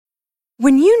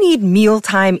When you need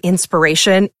mealtime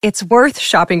inspiration, it's worth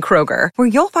shopping Kroger, where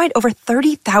you'll find over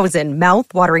 30,000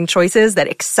 mouth-watering choices that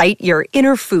excite your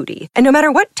inner foodie. And no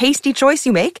matter what tasty choice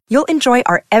you make, you'll enjoy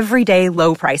our everyday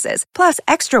low prices, plus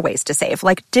extra ways to save,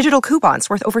 like digital coupons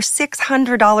worth over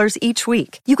 $600 each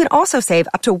week. You can also save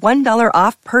up to $1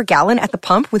 off per gallon at the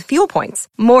pump with fuel points.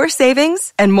 More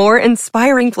savings and more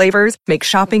inspiring flavors make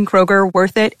shopping Kroger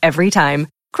worth it every time.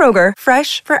 Kroger,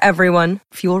 fresh for everyone.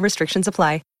 Fuel restrictions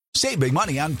apply. Save big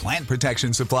money on plant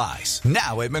protection supplies,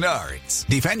 now at Menards.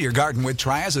 Defend your garden with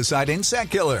Triazicide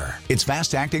Insect Killer. Its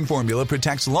fast-acting formula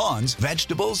protects lawns,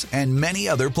 vegetables, and many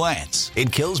other plants. It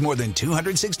kills more than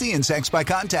 260 insects by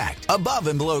contact, above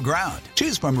and below ground.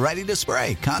 Choose from ready to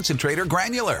spray, concentrate, or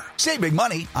granular. Save big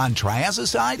money on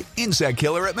Triazicide Insect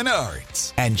Killer at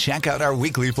Menards. And check out our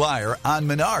weekly flyer on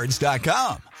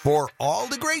Menards.com for all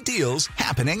the great deals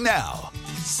happening now.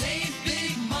 Save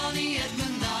big money at Menards.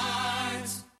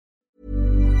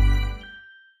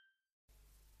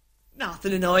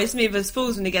 Nothing annoys me, but I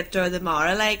suppose when they get there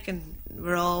tomorrow, like, and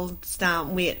we're all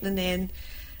standing waiting, and then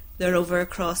they're over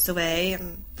across the way,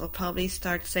 and they'll probably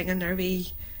start singing their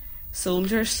wee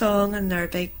soldier song and their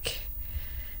big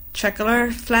tricolor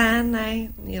flying now.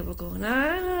 And you'll be going,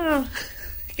 ah,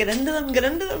 get into them, get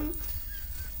into them.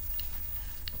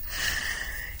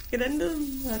 Get into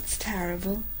them. That's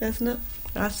terrible, isn't it?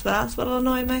 That's what'll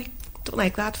annoy me. Don't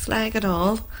like that flag at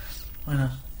all. Why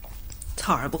not? It's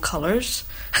horrible colours.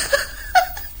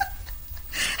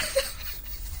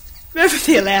 Remember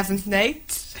the 11th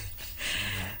night?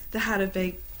 They had a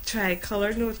big tricolour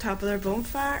on the top of their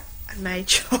bonfire, and my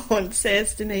John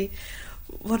says to me,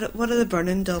 what are the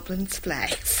burning Dublin's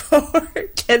flag for?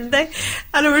 Didn't they?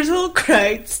 And there was a whole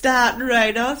crowd standing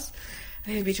around us.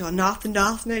 And he'd be John, nothing.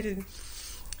 I didn't.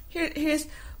 Here's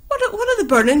what are the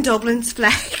burning Dublin's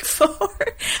flag for?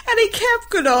 And he kept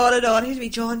going on and on. He'd be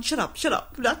John, shut up,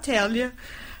 I'm not telling you.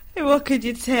 And what could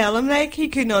you tell him? Like, he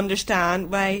couldn't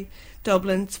understand why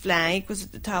Dublin's flag was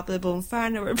at the top of the bonfire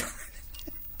and they were burning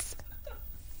it.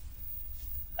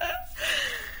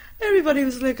 Everybody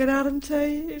was looking at him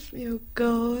too. Oh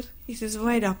God. He says,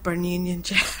 why'd up burn Union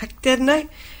Jack, didn't I?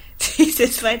 He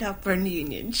says, why'd up burn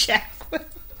Union Jack?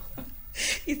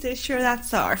 He says, sure,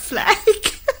 that's our flag.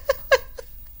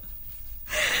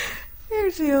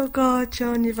 Oh God,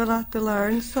 John, you've a lot to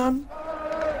learn, son.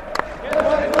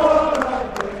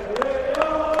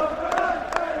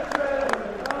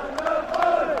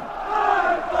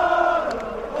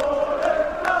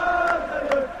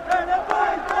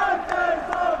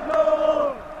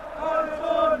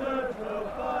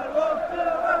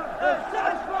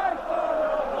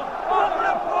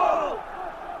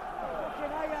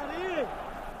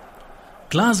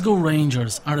 Glasgow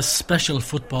Rangers are a special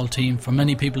football team for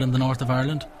many people in the north of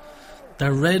Ireland.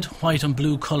 Their red, white and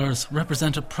blue colours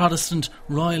represent a Protestant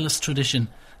royalist tradition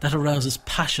that arouses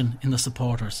passion in the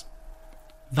supporters.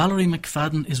 Valerie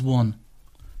McFadden is one.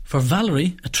 For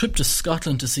Valerie, a trip to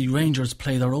Scotland to see Rangers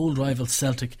play their old rival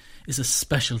Celtic is a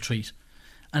special treat.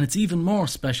 And it's even more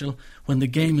special when the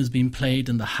game is being played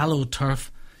in the hallowed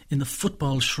turf in the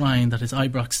football shrine that is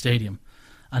Ibrox Stadium.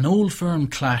 An old firm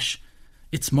clash.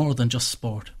 It's more than just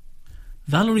sport.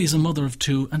 Valerie is a mother of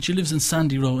two and she lives in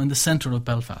Sandy Row in the centre of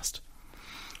Belfast.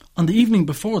 On the evening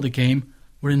before the game,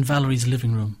 we're in Valerie's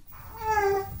living room.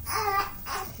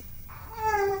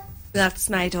 That's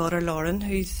my daughter Lauren,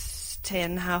 who's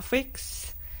 10.5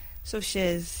 weeks. So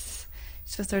she's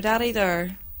with her daddy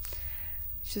there.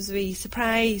 She was a wee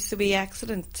surprise, a wee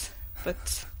accident,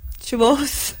 but she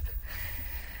was.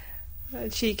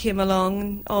 She came along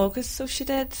in August, so she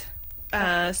did.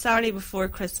 Saturday before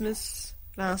Christmas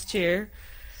last year,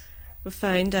 we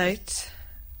found out. It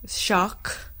was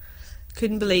shock.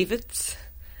 Couldn't believe it.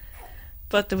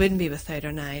 But they wouldn't be without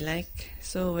her now, like.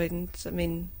 So I wouldn't. I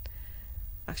mean,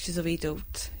 actually, she's a wee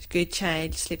dote. She's a good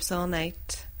child. She sleeps all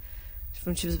night.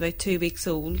 From she was about 2 weeks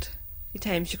old. The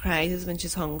time she cries is when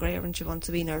she's hungry or when she wants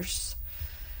to be nurse.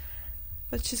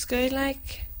 But she's good,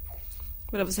 like.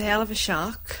 But it was a hell of a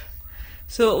shock.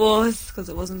 So it was, because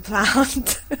it wasn't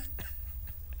planned.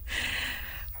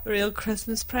 A real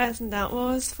Christmas present that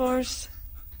was for us.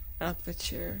 Oh, but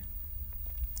sure,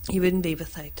 you wouldn't be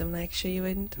without them, like, sure you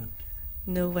wouldn't.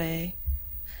 No way.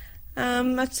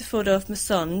 That's a photo of my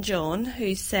son John,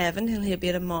 who's 7. He'll be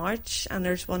at a march, and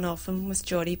there's one of him with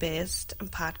Geordie Best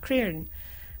and Pat Crean.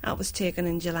 That was taken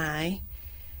in July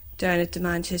down at the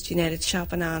Manchester United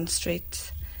shop on Ann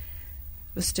Street.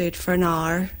 We stood for an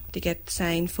hour to get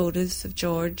signed photos of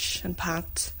George and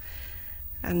Pat.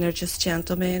 And they're just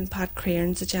gentlemen. Pat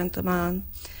Crean's a gentleman.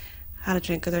 Had a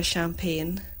drink of their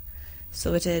champagne.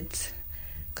 So I did.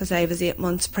 Because I was 8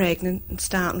 months pregnant and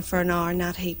standing for an hour in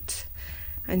that heat.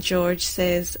 And George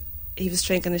says, he was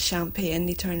drinking a champagne,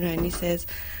 he turned around and he says,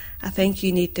 I think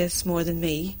you need this more than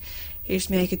me. Here's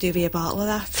me, I could do with a bottle of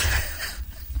that.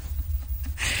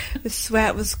 The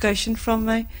sweat was gushing from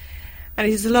me. And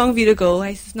he says, a long view to go.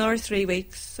 I says, another 3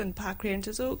 weeks. And Pat Crean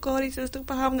says, oh God, he says, don't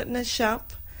be having it in his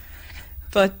shop.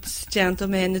 But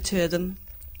gentlemen, the two of them.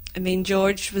 I mean,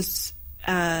 George was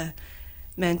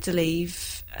meant to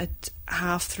leave at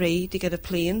 3:30 to get a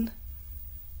plane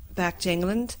back to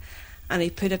England, and he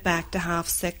put it back to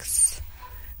 6:30.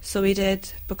 So he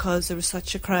did, because there was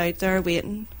such a crowd there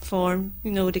waiting for him,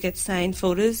 you know, to get signed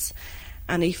photos,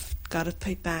 and he got it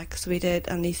put back. So he did,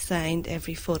 and he signed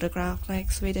every photograph,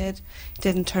 like, so he did. He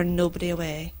didn't turn nobody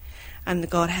away, and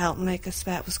God help him, like, his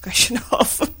sweat was gushing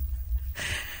off him.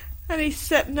 And he's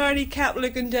sitting there and he kept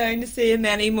looking down to see him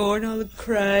anymore, and all the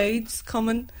crowds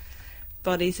coming.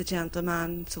 But he's a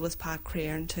gentleman, so was Pat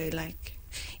Crean too, like.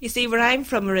 You see, where I'm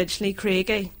from originally,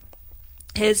 Craigie,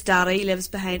 his daddy lives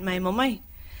behind my mummy.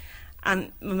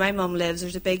 And where my mum lives,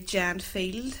 there's a big giant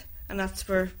field, and that's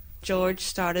where George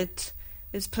started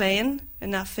his playing,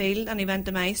 in that field, and he went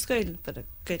to my school, but a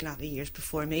good lot of years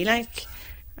before me, like.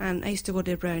 And I used to go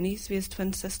to Brownies with his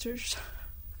twin sisters.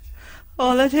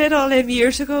 All I did, all them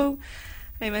years ago,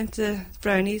 I went to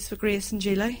Brownies with Grace and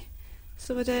Julie.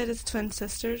 So I did, his twin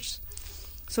sisters.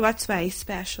 So that's why he's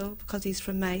special, because he's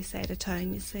from my side of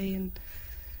town, you see, and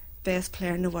best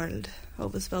player in the world.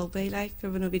 Always will be, like, there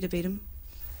will nobody to beat him.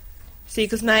 See,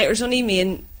 because it was only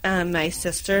me and my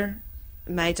sister,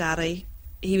 my daddy,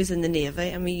 he was in the Navy,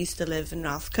 and we used to live in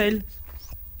Rathcoole.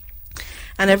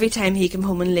 And every time he came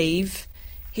home and leave,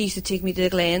 he used to take me to the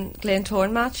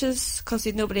Glentoran matches, because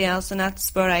he'd nobody else, and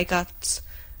that's where I got,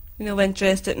 you know,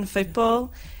 interested in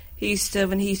football.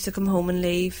 When he used to come home and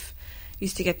leave, he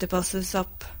used to get the buses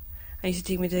up, and he used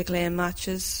to take me to the Glen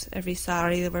matches every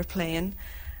Saturday they were playing.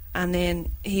 And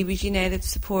then he was United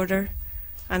supporter,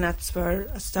 and that's where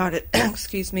I started,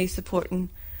 supporting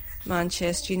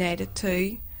Manchester United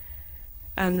too.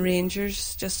 And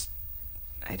Rangers, just,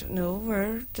 I don't know,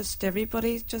 where just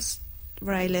everybody, just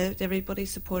where I lived, everybody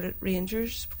supported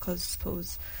Rangers, because I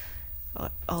suppose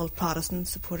all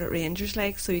Protestants supported Rangers,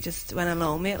 like, so you just went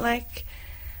along with it, like,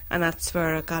 and that's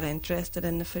where I got interested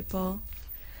in the football.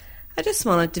 I just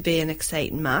wanted it to be an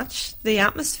exciting match. The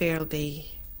atmosphere will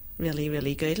be really,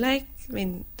 really good, like, I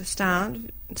mean, the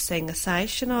stand, sing a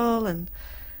sash and all, and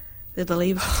the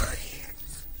Billy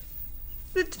Boys,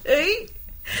 the two,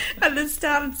 and the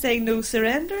stand saying no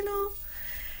surrender and all.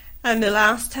 And the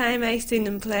last time I seen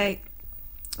them play,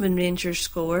 when Rangers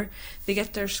score, they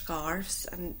get their scarves,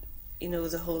 and you know,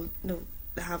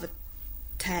 they have it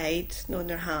tied, in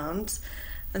their hands,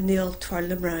 and they all twirl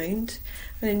them round,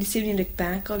 and then you see, when you look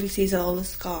back, all you see is all the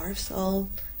scarves, all,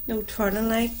 twirling,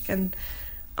 like. And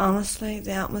honestly,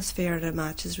 the atmosphere of the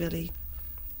match is really,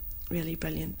 really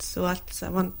brilliant. So that's,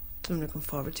 I'm looking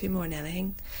forward to more than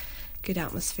anything. Good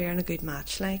atmosphere and a good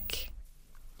match, like.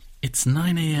 It's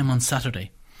 9 a.m. on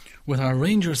Saturday. With our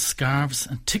Rangers scarves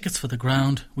and tickets for the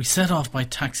ground, we set off by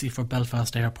taxi for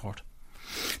Belfast Airport.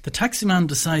 The taximan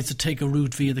decides to take a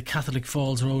route via the Catholic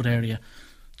Falls Road area,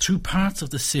 through parts of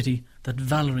the city that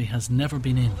Valerie has never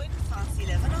been in. Fancy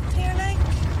living up here, like.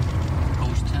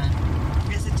 Post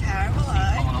town. Is it terrible,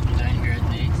 Coming up and down here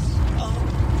at Leeds. Oh,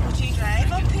 would you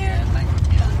drive up here? Yeah, like,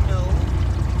 yeah. No.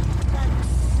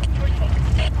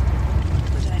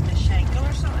 Was I in the Shankill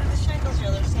or something? The Shankill's the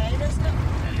other side, isn't it?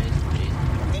 It is indeed.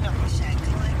 We're not in the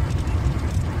Shankill, like.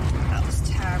 That was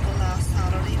terrible last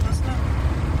Saturday, wasn't it?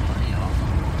 Bloody awful.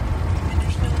 I mean,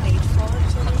 there's no need for it.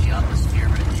 So Cut the atmosphere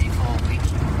with a default week.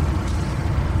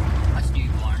 That's New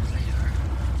Barnsley there.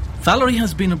 Valerie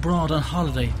has been abroad on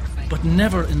holiday, but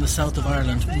never in the south of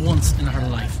Ireland once in her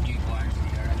life. New Barnsley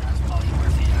there, and that's Polly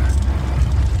Murphy there.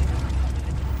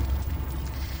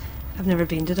 I've never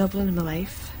been to Dublin in my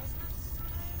life.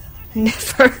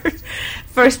 Never.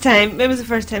 First time. It was the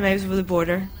first time I was over the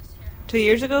border. 2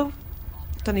 years ago.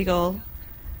 Donegal.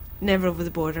 Never over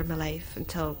the border in my life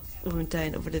until we went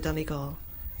down over to Donegal.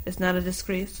 It's not a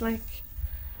disgrace, like.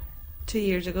 2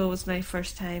 years ago was my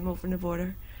first time over the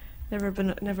border. Never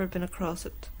been across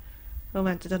it. I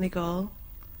went to Donegal,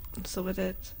 so we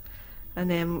did.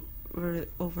 And then we're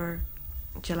over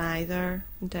July there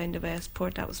and down to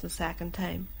Westport. That was my second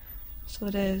time. So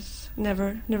it is.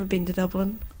 Never been to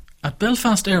Dublin. At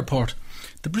Belfast Airport,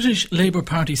 the British Labour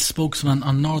Party spokesman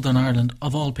on Northern Ireland,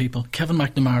 of all people, Kevin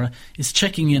McNamara, is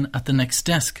checking in at the next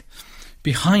desk.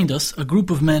 Behind us, a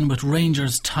group of men with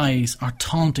Rangers ties are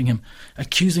taunting him,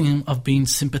 accusing him of being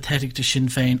sympathetic to Sinn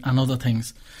Féin and other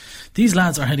things. These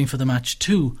lads are heading for the match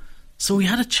too, so we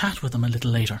had a chat with them a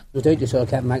little later. No doubt you saw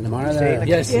Captain McNamara there.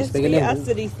 Yes, Yes, we asked,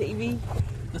 did he see me?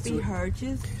 We heard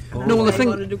you. No, well, the thing.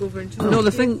 wanted to go over into No,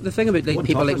 the thing about like One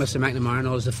people like toughest. Mr. McNamara and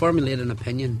all is they formulate an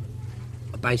opinion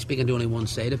by speaking to only one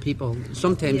side of people.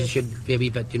 Sometimes Yes. you should be a wee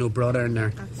bit, broader in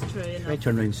there. That's true I enough.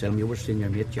 turned around and said, you were seeing your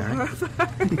mate, Jerry. And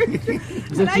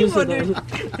I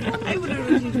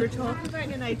wondered what you were talking about,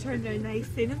 and I turned around and I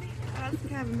seen him. That's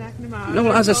Kevin McNamara. No,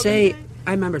 well, as I say,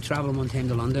 I remember travelling one time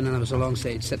to London and I was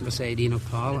sitting beside Enoch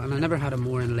Paul, and I never had a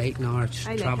more enlightening hour I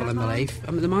like travel that in my man. life.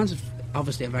 I mean, the man's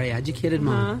obviously a very educated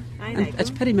man. I And like it's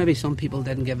him. pity maybe some people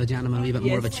didn't give a gentleman a wee bit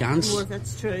more of a chance.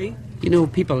 That's true.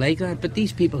 People like that, but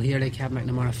these people here, like Kevin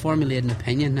McNamara, formulate an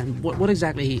opinion, and what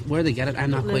exactly, where they get it,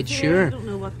 I'm not quite sure. I don't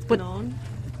know what's But- going on.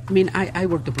 I mean, I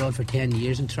worked abroad for 10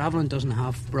 years, and travelling doesn't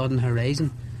have broadened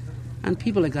horizon. And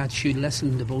people like that should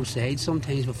listen to both sides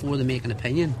sometimes before they make an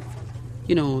opinion.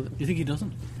 You think he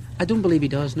doesn't? I don't believe he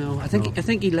does. No, I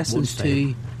think he listens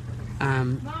to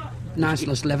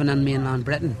nationalists living in mainland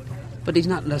Britain, but he's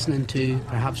not listening to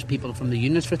perhaps people from the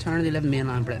Unionist fraternity living in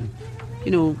mainland Britain.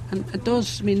 And it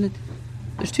does. I mean,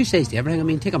 there's two sides to everything. I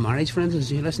mean, take a marriage for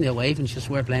instance. You listen to a wife and she'll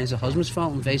swear plain it's the husband's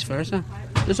fault, and vice versa.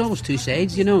 There's always two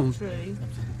sides. True.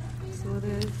 So it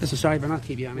is. Listen, sorry, but not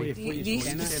keep you on me. You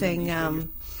used to sing,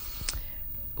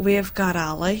 We've Got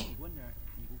Ali.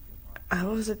 What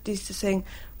was it? They used to sing,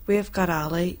 We've Got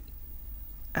Ali,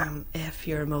 F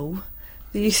your Mo.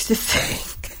 They used to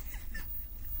sing.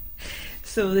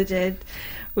 So they did.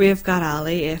 We've got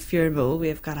Ali, F your Mo.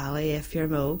 We've got Ali, F your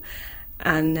Mo.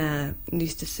 And they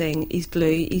used to sing, he's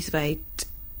blue, he's white,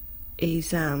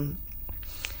 he's blue,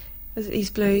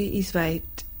 he's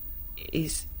white,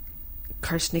 he's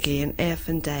cursing again, F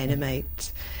and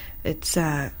dynamite. It's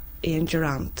Ian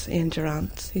Durant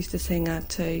used to sing that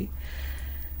too.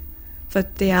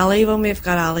 But the Ali one, we've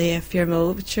got Ali, F your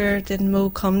Mo, but sure, didn't Mo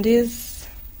come to us,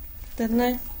 didn't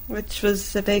I? Which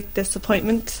was a big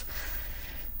disappointment.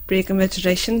 Breaking with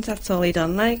traditions, that's all he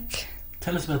done, like.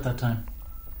 Tell us about that time.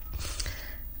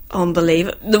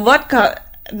 Unbelievable.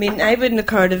 I wouldn't have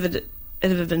heard of it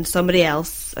if it had been somebody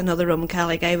else, another Roman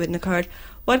Catholic, I wouldn't have heard.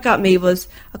 What got me was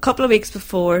a couple of weeks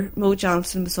before, Mo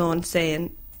Johnson was on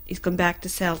saying he's gone back to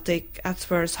Celtic, that's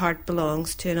where his heart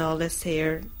belongs to, and all this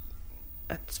here,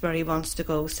 that's where he wants to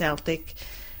go, Celtic.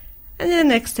 And then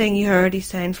the next thing you heard, he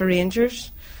signed for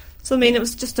Rangers. So, it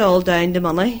was just all down to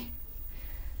money.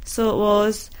 So it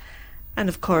was. And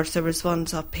of course, there was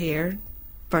ones up here,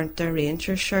 burnt their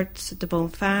Rangers shirts at the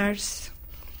bonfires,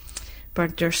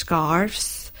 burnt their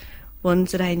scarves.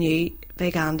 Ones that I knew,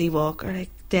 big Andy Walker, like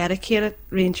dedicated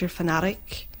Ranger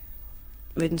fanatic,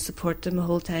 wouldn't support them the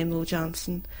whole time Mo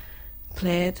Johnson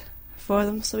played for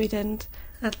them, so he didn't.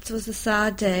 That was a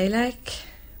sad day, like.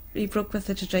 He broke with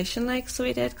the tradition, like, so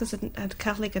he did, because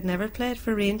Catholic had never played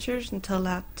for Rangers until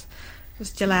that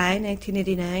was July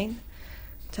 1989,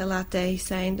 until that day he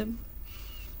signed him.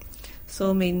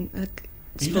 So, Are you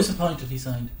disappointed he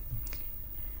signed?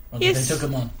 Or that Yes. they took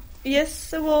him on?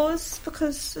 Yes, it was,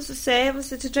 because, as I say, it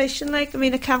was a tradition, like,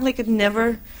 a Catholic had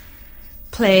never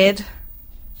played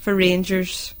for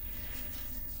Rangers,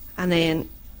 and then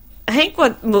I think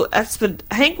what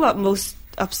most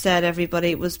upset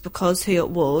everybody was because who it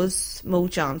was, Mo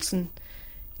Johnson.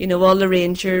 All the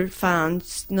Ranger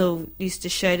fans, used to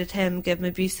shout at him, give him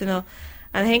abuse and all,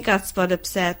 and I think that's what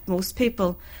upset most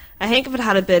people. I think if it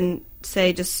had been,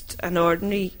 say, just an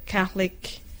ordinary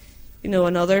Catholic,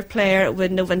 another player, it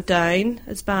wouldn't have went down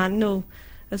as bad,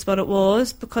 as what it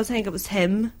was, because I think it was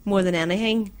him more than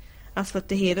anything. That's what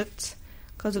they hated,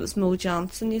 because it was Mo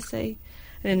Johnson, you see.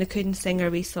 And then they couldn't sing our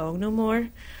wee song no more.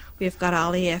 We've got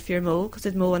Ali, F your Mo, because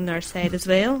it's Mo on their side as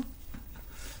well.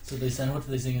 So they sang, what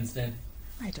did they sing instead?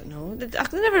 I don't know. They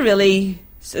never really...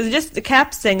 So they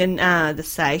kept singing the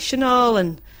Sash and all,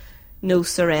 and No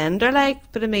Surrender, like,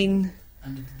 but And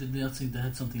did they not sing, they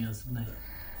had something else, didn't they?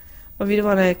 Well, if you don't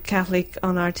want a Catholic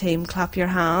on our team, clap your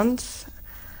hands.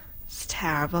 It's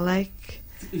terrible, like.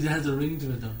 It has a ring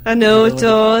to it, though. I know it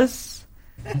does.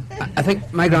 I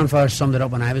think my grandfather summed it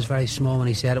up when I was very small when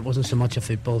he said it wasn't so much a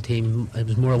football team, it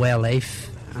was more a way of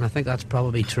life, and I think that's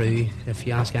probably true. If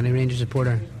you ask any Rangers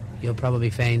supporter, you'll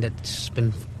probably find it's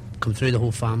come through the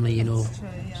whole family, True,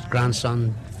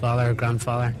 grandson, father,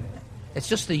 grandfather. It's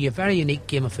just a very unique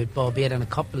game of football, be it in a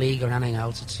cup league or anything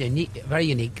else. It's a very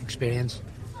unique experience.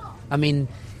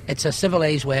 It's a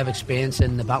civilised way of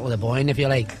experiencing the Battle of the Boyne, if you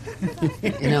like.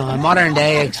 A modern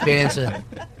day experience.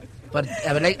 But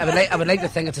I would like to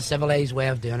think it's a civilised way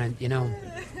of doing it.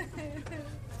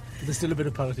 There's still a bit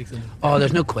of politics in it. Oh,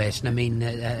 there's no question.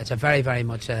 It's a very, very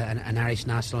much an Irish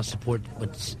nationalist support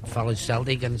which follows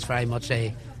Celtic, and it's very much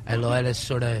a loyalist,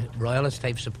 sort of royalist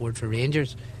type support for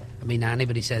Rangers.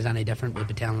 Anybody says any different would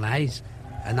be telling lies,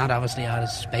 and that obviously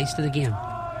adds space to the game.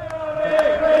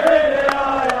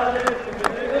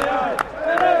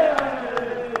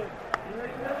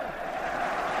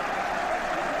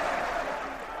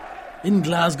 In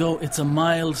Glasgow, it's a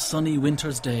mild, sunny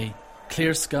winter's day.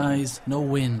 Clear skies, no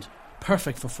wind.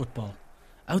 Perfect for football.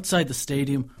 Outside the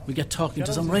stadium, we get talking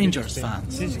to some Rangers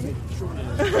fans. Come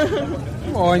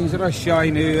on, you're not shy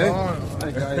now, eh?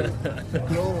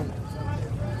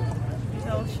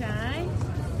 So shy.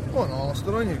 Come on,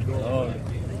 Alistair, on you go.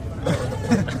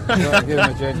 Give him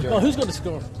a ginger. Oh, who's going to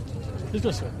score? Who's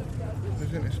going to score?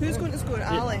 Who's going to score?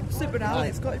 Ali. Super Ali.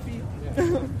 It's got to be.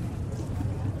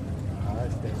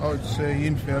 I would say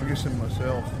Ian Ferguson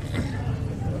myself.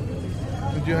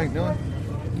 What do you think, Neil? I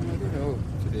don't know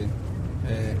today.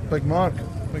 Big Mark,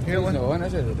 Big Haley. He's not on,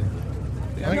 is it?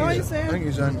 I think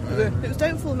he's in. It was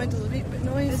doubtful middle of the week, but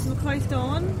no, is McCoist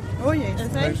on? Oh, yes.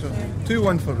 Is I think so.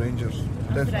 2-1 for Rangers.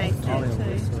 Definitely.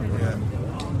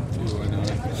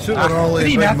 Right. Super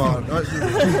Ollie, Big Mark.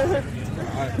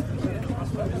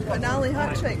 An Ali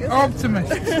hat-trick, isn't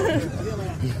Optimist.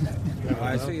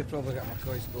 I see you probably got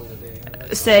McCoy's goal today.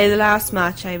 Say the last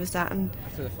match I was at, and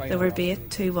they were beat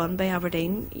 2-1 by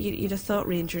Aberdeen. You'd have thought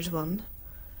Rangers won.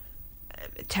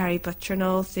 Terry Butcher and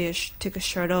all took his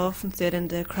shirt off and threw it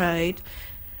into the crowd.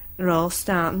 They're all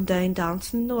standing down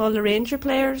dancing. All the Ranger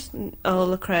players and all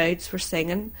the crowds were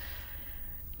singing.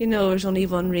 You know, there's only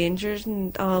one Rangers,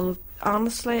 and all.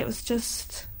 Honestly, it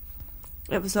was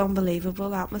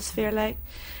unbelievable atmosphere, like.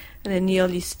 And then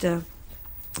Neil used to,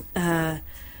 when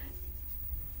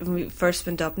we first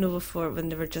went up, when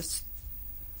they were just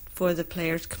before the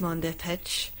players come on the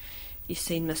pitch, you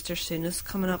seen Mr. Souness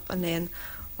coming up, and then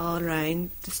all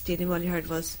around the stadium, all you heard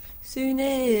was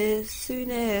Souness,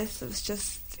 Souness. It was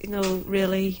just,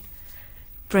 really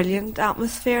brilliant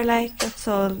atmosphere, like. That's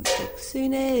all. Like,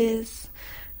 Souness.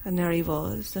 And there he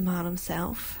was, the man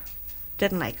himself.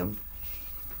 Didn't like him.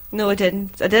 No, I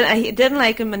didn't. I didn't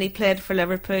like him when he played for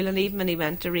Liverpool, and even when he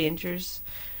went to Rangers,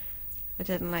 I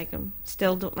didn't like him.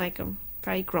 Still don't like him.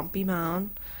 Very grumpy man.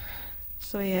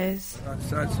 So he is.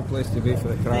 That's the place to be for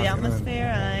the crack. The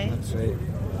atmosphere, aye. That's right.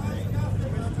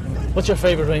 What's your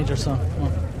favourite Rangers song?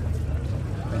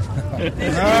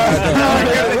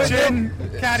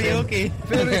 Karaoke.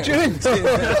 Favourite tune?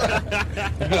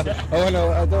 Oh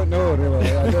no, I don't know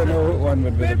really. I don't know what one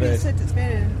would be the best. Said it's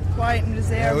very quiet and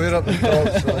reserved. Yeah, we're up the top,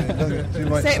 so it doesn't too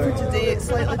much. Except for today, it's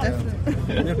slightly different.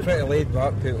 We're pretty laid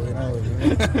back people,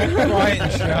 Quiet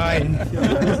and shy.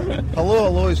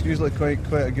 Hello is usually quite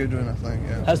a good one, I think.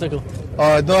 Yeah. How's that go?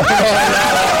 No.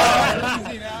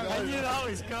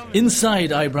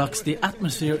 Inside Ibrox, the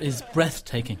atmosphere is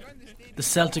breathtaking. The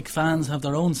Celtic fans have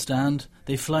their own stand,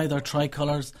 they fly their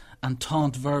tricolours and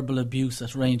taunt verbal abuse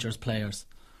at Rangers players.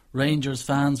 Rangers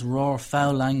fans roar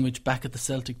foul language back at the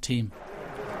Celtic team.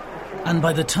 And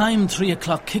by the time 3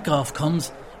 o'clock kick-off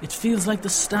comes, it feels like the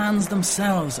stands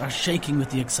themselves are shaking with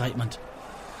the excitement.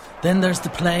 Then there's the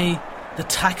play, the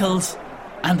tackles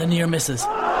and the near misses.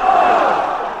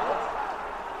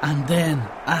 And then,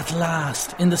 at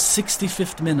last, in the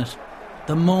 65th minute,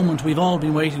 the moment we've all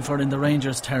been waiting for in the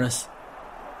Rangers terrace,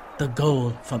 the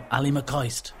goal from Ali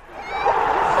McCoist.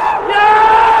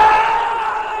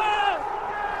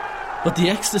 But the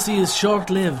ecstasy is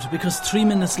short-lived, because 3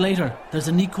 minutes later there's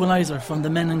an equaliser from the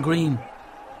men in green,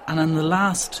 and in the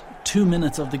last 2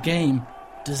 minutes of the game,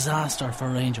 disaster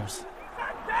for Rangers.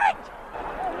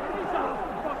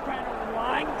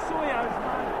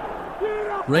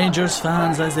 Rangers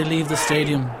fans, as they leave the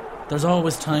stadium, there's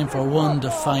always time for one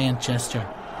defiant gesture.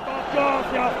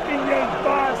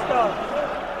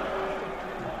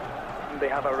 They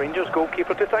have a Rangers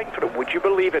goalkeeper to thank for it. Would you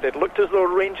believe it? It looked as though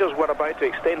Rangers were about to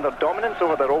extend their dominance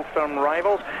over their old firm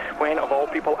rivals when, of all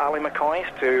people, Ali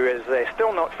McCoist, who is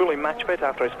still not fully match fit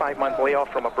after his 5-month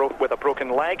layoff from with a broken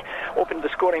leg, opened the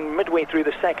scoring midway through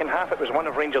the second half. It was one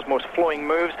of Rangers' most flowing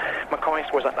moves.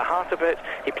 McCoist was at the heart of it.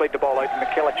 He played the ball out to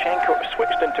Mikhailichenko. It was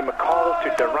switched into McCall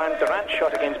to Durant. Durant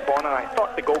shot against Bonner. I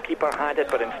thought the goalkeeper had it,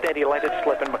 but instead he let it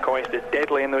slip, and McCoist is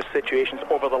deadly in those situations.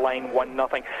 Over the line,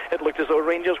 1-0. It looked as though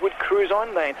Rangers would cruise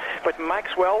on then, but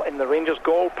Maxwell in the Rangers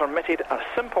goal permitted a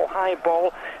simple high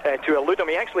ball to elude him.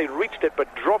 He actually reached it but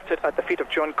dropped it at the feet of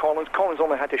John Collins. Collins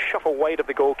only had to shuffle wide of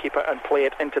the goalkeeper and play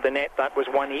it into the net. That was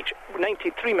one each.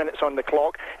 93 minutes on the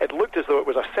clock. It looked as though it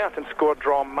was a certain score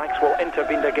draw. Maxwell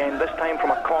intervened again, this time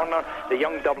from a corner. The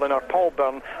young Dubliner Paul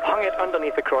Byrne hung it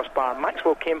underneath the crossbar.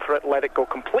 Maxwell came for it, let it go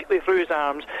completely through his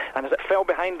arms, and as it fell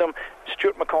behind him,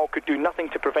 Stuart McCall could do nothing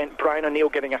to prevent Brian O'Neill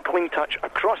getting a clean touch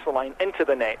across the line into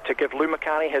the net to give Lou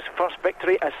Macari his first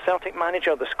victory as Celtic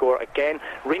manager. The score again,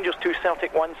 Rangers 2,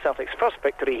 Celtic 1, Celtic's first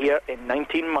victory here in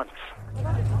 19 months.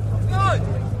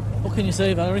 What can you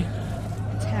say, Valerie?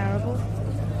 Terrible.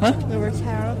 Huh? They were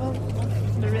terrible.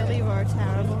 They really were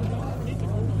terrible.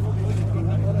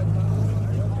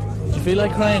 Did you feel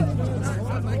like crying?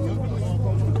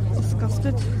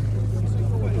 disgusted.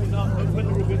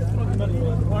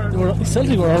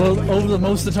 Celtic were all over them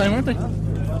most of the time, weren't they?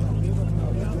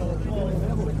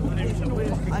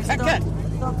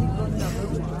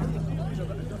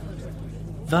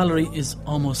 Valerie is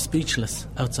almost speechless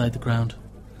outside the ground.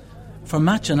 For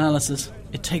match analysis,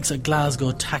 it takes a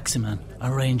Glasgow taximan,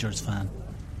 a Rangers fan.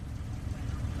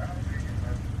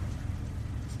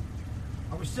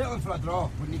 I was settling for a draw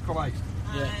when equalised.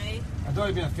 Yeah. I don't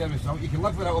even a fair result. You can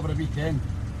live with it over the weekend.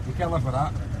 You can't live with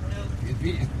that. No. You'd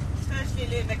beat it. Especially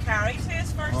Lou McCarry to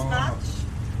his first match.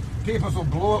 Papers will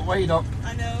blow it wide up.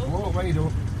 I know. Blow it wide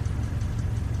up.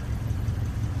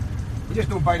 You just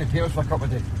don't buy the papers for a couple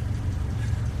of days.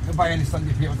 Don't buy any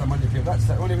Sunday papers or Monday papers. That's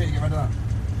the only way to get rid of that.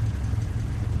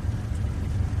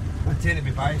 I tend to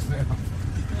be biased there.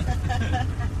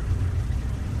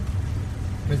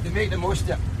 Because they make the most of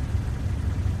it.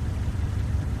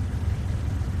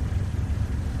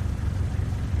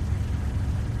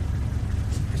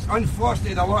 It's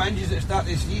unfortunate a lot of injuries at the start of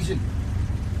the season.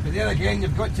 But there again,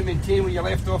 you've got to maintain where you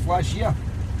left off last year.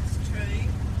 It's true.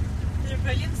 They had a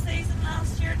brilliant season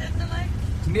last year, didn't they? Like?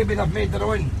 Maybe they've made their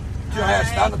own too high a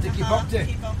standard to keep up to.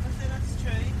 Keep up with it, that's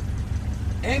true.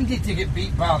 MD to get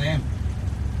beat by them.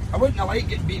 I wouldn't have liked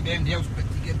getting beat by anybody else, but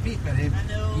to get beat by them. I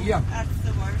know. Yeah. That's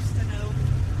the worst, I know.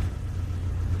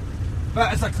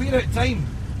 But it's a clear out time.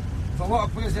 There's a lot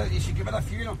of players there that you should give it a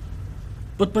few of them.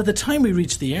 But by the time we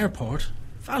reach the airport,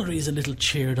 Valerie is a little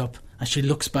cheered up as she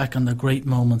looks back on the great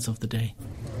moments of the day.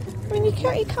 I mean, you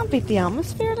can't beat the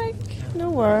atmosphere, like,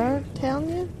 nowhere, telling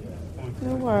you.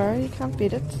 Nowhere, you can't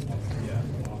beat it.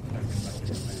 It's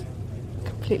just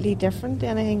completely different to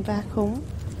anything back home.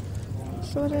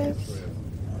 So it is.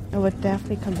 I would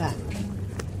definitely come back.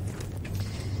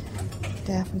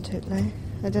 Definitely.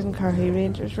 I didn't care who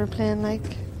Rangers were playing, like,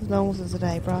 as long as it was at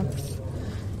Ibrox.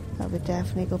 I would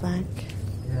definitely go back.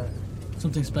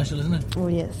 Something special, isn't it? Oh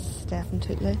yes,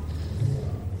 definitely.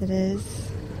 It is.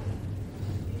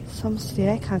 Some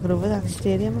stadium, I can't get over that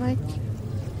stadium, like.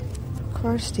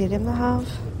 Core stadium they have.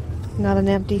 Not an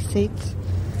empty seat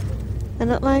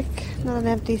in it, like. Not an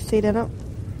empty seat in it.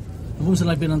 What was it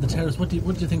like being on the terrace? What did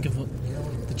you think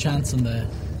of the chants and the...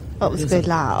 Oh, it was a good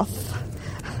laugh.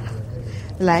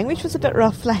 The language was a bit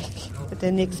rough, like. But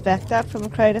didn't expect that from a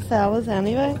crowd of fellas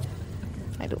anyway.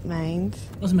 I don't mind.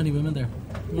 Wasn't many women there?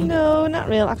 No, not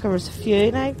really. Like, there was a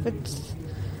few, like, but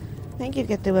I think you'd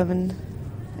get the women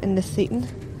in the seating,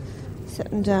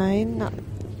 sitting down,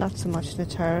 not so much in the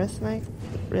terrace, like,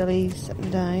 really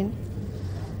sitting down.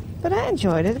 But I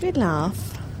enjoyed it, a big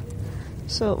laugh.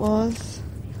 So it was.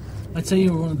 I'd say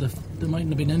you were one of there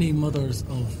mightn't have been any mothers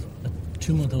of a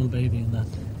 2-month-old baby in that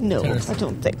No, terrace. I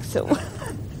don't think so.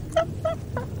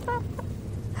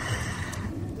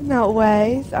 Not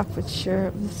ways, but sure,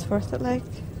 it was worth it, like,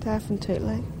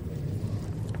 definitely.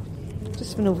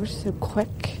 Just went over so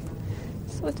quick.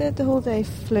 So it did, the whole day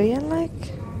flew in,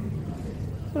 like.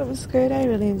 But it was good, I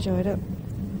really enjoyed it.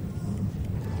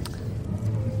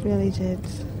 Really did.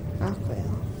 Ah,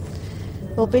 well.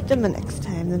 We'll beat them the next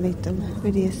time they meet them.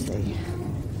 Who do you see?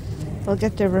 We'll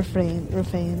get their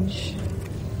revenge.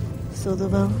 So they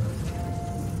will.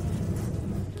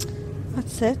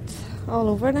 That's it. All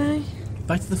over now.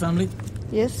 Back to the family?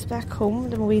 Yes, back home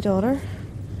to my wee daughter.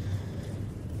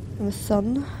 And my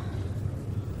son.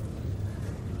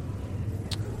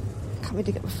 Can't wait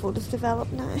to get my photos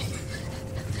developed now.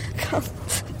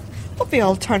 Hope they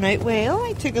all turn out well.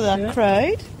 I took that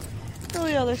crowd. On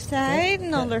the other side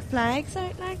and all their flags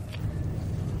out, like.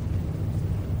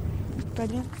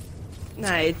 Brilliant.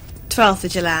 Now, 12th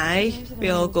of July, we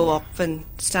all go up and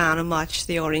stand and watch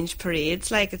the Orange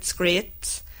Parades. Like, it's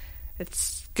great.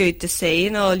 It's good to see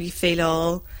and all, you feel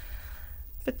all.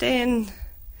 But then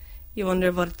you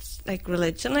wonder what it's like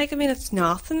religion. Like, I mean, it's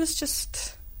nothing. It's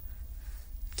just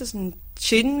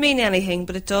shouldn't mean anything,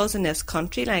 but it does in this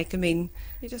country. Like, I mean,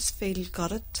 you just feel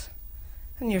gutted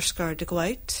and you're scared to go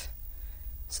out.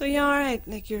 So you're alright,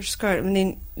 like, you're scared. I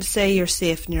mean, say you're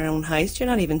safe in your own house, you're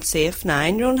not even safe now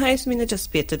in your own house. I mean, they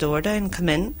just beat the door down and come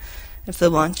in. If they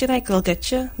want you, like, they'll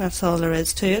get you. That's all there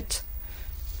is to it.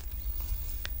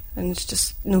 And it's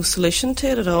just no solution to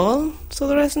it at all. So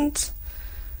there isn't.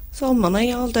 It's all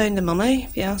money, all down to money,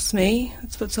 if you ask me.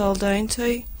 That's what it's all down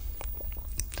to.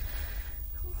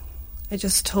 I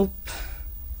just hope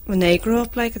when they grow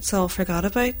up, like, it's all forgot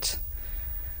about.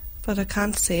 But I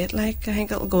can't see it, like, I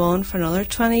think it'll go on for another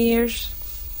 20 years.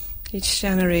 Each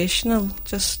generation will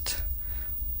just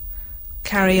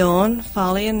carry on,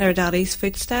 following their daddy's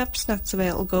footsteps. That's the way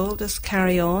it'll go, it'll just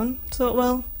carry on. So it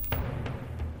will.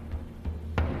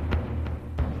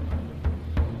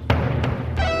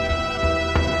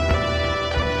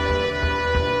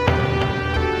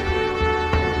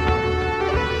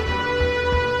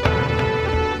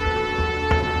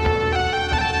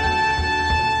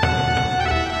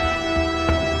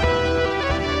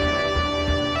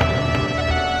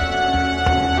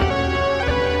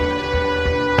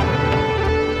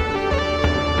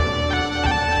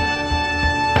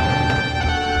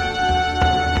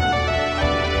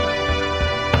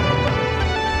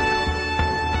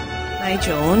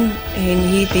 John, and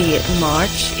he'd be 8 in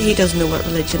March. He doesn't know what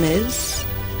religion is.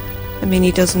 I mean,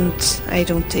 he doesn't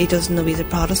know he's a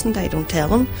Protestant. I don't tell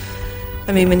him.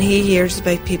 I mean, when he hears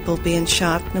about people being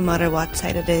shot, no matter what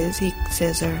side it is, he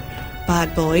says they're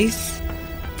bad boys.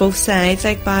 Both sides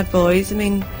like bad boys. I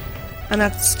mean, and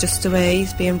that's just the way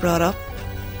he's being brought up.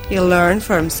 He'll learn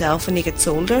for himself when he gets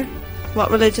older what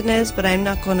religion is, but I'm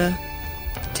not going to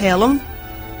tell him,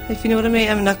 if you know what I mean.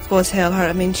 I'm not going to tell her.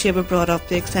 I mean, she was brought up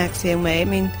the exact same way. I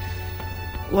mean,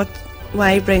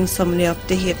 why bring somebody up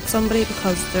to hate somebody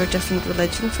because they're a different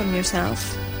religion from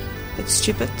yourself? It's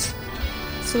stupid.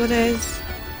 So it is.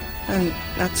 And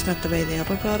that's not the way they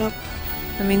were brought up.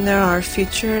 I mean, they're our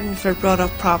future, and if they're brought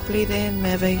up properly, then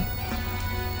maybe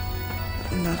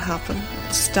not happen.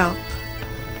 Stop.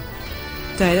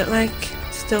 Doubt it, like.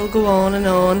 Still go on and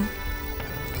on.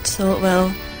 So it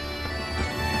will.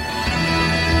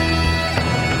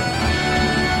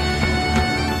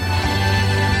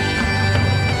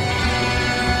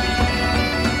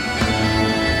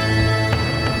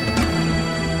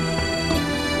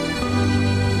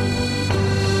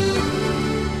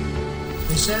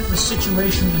 They said the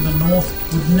situation in the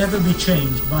north would never be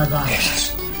changed by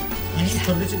violence. Any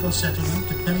political settlement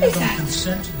depended on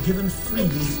consent given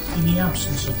freely in the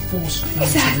absence of forced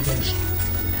intimidation.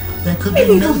 There could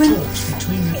be no talks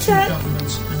between the two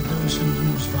governments and those who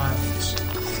use violence.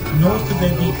 Nor could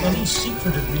there be any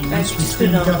secret agreements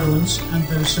between governments and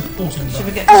those supporting violence. Should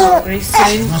we get hungry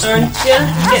soon, aren't you?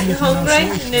 Getting hungry,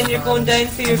 and then you're going down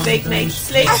for your big night's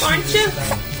sleep, aren't you?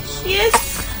 Yes.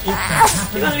 Do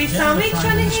you want to be sandwich,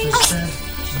 honey?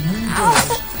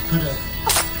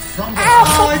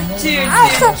 Oh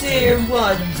dear,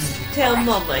 what? Tell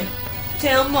Mummy.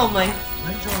 Tell Mummy.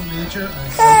 When John Major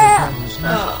and Father was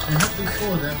left, they had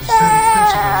before them certain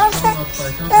principles drawn up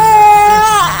by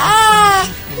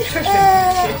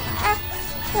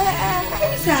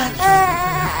What is that?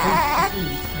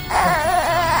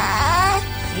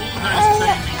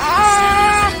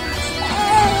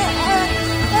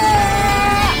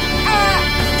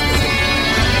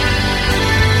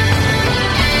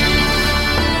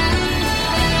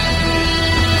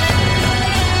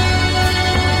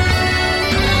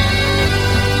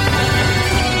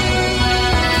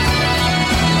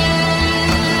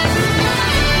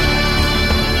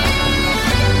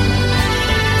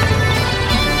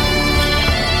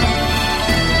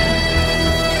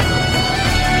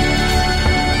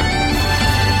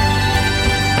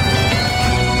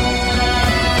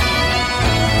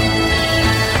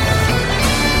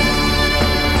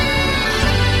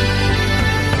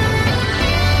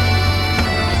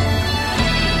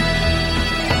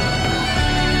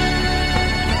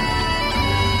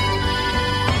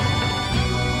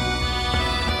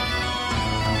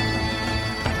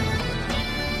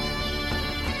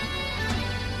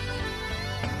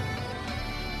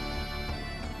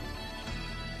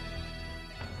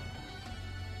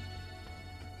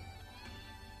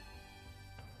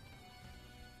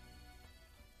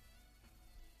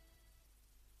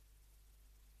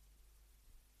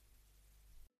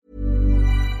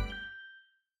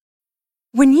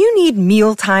 When you need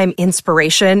mealtime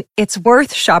inspiration, it's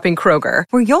worth shopping Kroger,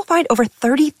 where you'll find over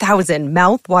 30,000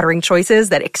 mouth-watering choices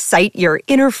that excite your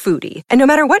inner foodie. And no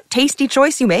matter what tasty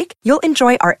choice you make, you'll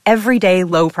enjoy our everyday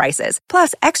low prices,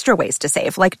 plus extra ways to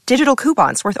save, like digital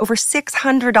coupons worth over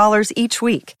 $600 each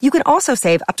week. You can also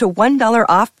save up to $1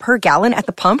 off per gallon at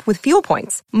the pump with fuel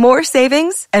points. More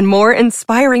savings and more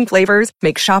inspiring flavors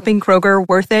make shopping Kroger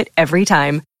worth it every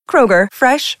time. Kroger,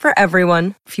 fresh for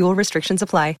everyone. Fuel restrictions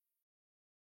apply.